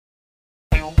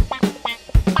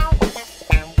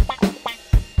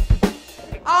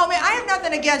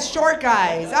nothing against short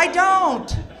guys. I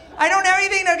don't have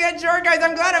anything against short guys.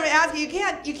 I'm glad I'm asking. You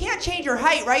can't change your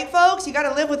height, right, folks? You got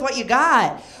to live with what you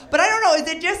got. But I don't know, is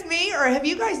it just me, or have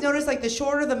you guys noticed, like, the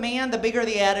shorter the man, the bigger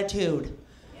the attitude?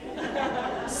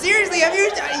 Seriously, have you?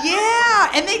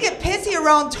 Yeah, and they get pissy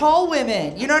around tall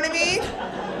women. You know what I mean?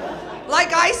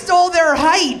 Like I stole their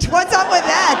height. What's up with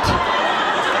that?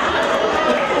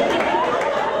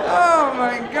 Oh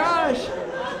my gosh.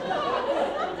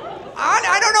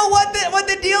 I don't know what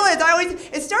the deal is.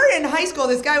 It started in high school.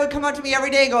 This guy would come up to me every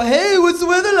day and go, "Hey, what's the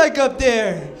weather like up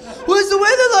there? What's the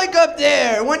weather like up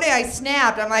there?" One day I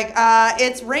snapped. I'm like,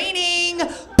 it's raining.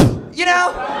 You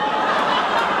know?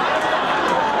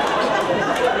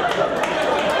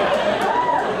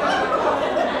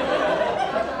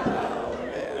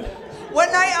 One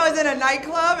night I was in a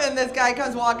nightclub and this guy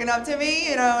comes walking up to me,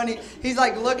 you know, and he's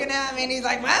like looking at me and he's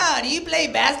like, "Wow, do you play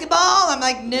basketball?" I'm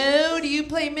like, "No, do you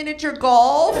play miniature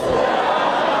golf?"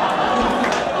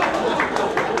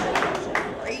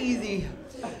 Crazy.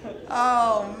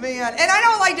 Oh man, and I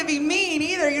don't like to be mean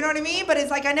either, you know what I mean? But it's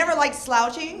like I never liked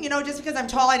slouching, you know, just because I'm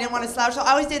tall I didn't want to slouch. So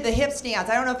I always did the hip stance.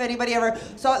 I don't know if anybody ever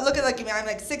saw it. Look at me, I'm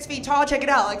like 6 feet tall, check it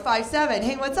out, like 5'7".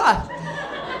 Hey, what's up?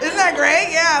 Isn't that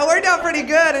great? Yeah, it worked out pretty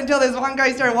good until this one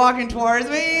guy started walking towards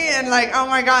me and like, oh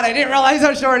my God, I didn't realize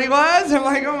how short he was. I'm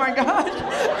like, oh my gosh.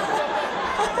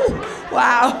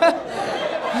 Wow.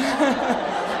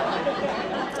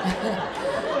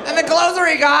 And the closer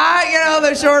he got, you know,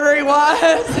 the shorter he was.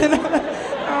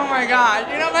 Oh my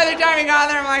God. You know, by the time he got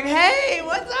there, I'm like, hey,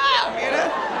 what's up? You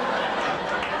know?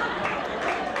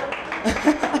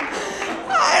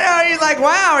 I know, he's like,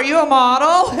 wow, are you a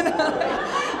model? And I'm like,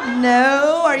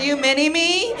 no, are you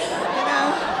mini-me? You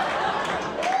know?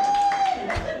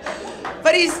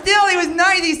 But he was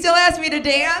nice, he still asked me to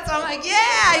dance. I'm like,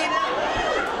 yeah, you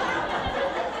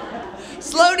know.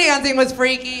 Slow dancing was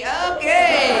freaky,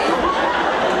 okay.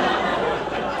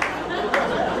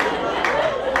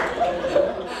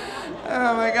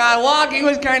 Oh my God, walking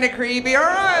was kind of creepy. All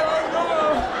right, let's go.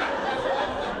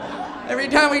 Every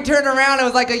time we turned around, it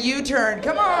was like a U-turn.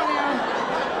 Come on, man.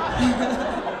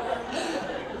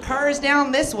 Cars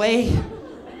down this way.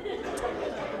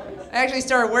 I actually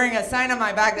started wearing a sign on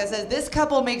my back that says, "This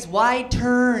couple makes wide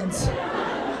turns."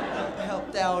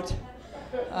 Helped out.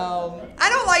 I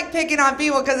don't like picking on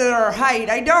people because of their height.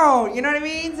 I don't, you know what I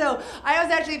mean? So I was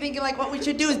actually thinking like what we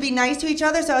should do is be nice to each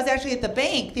other. So I was actually at the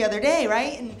bank the other day,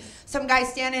 right? And some guy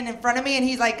standing in front of me and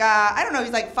he's like, I don't know,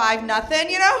 he's like 5'0",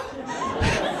 you know?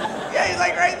 Yeah, he's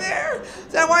like right there.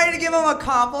 So I wanted to give him a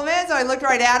compliment, so I looked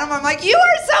right at him. I'm like, "You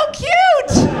are so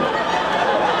cute!"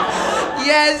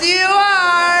 Yes, you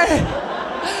are.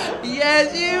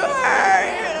 Yes, you are.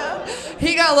 You know?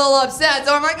 He got a little upset,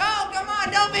 so I'm like, "Oh, come on,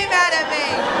 don't be mad at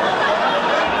me.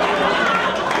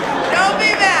 Don't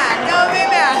be mad, don't be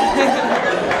mad."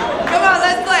 Come on,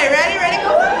 let's play. Ready, ready, go.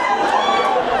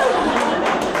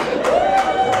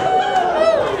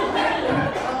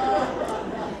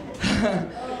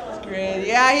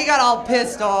 Yeah, he got all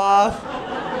pissed off.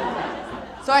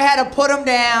 So I had to put him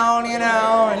down, you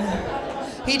know, and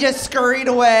he just scurried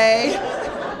away.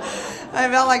 I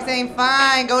felt like saying,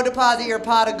 "Fine, go deposit your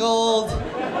pot of gold."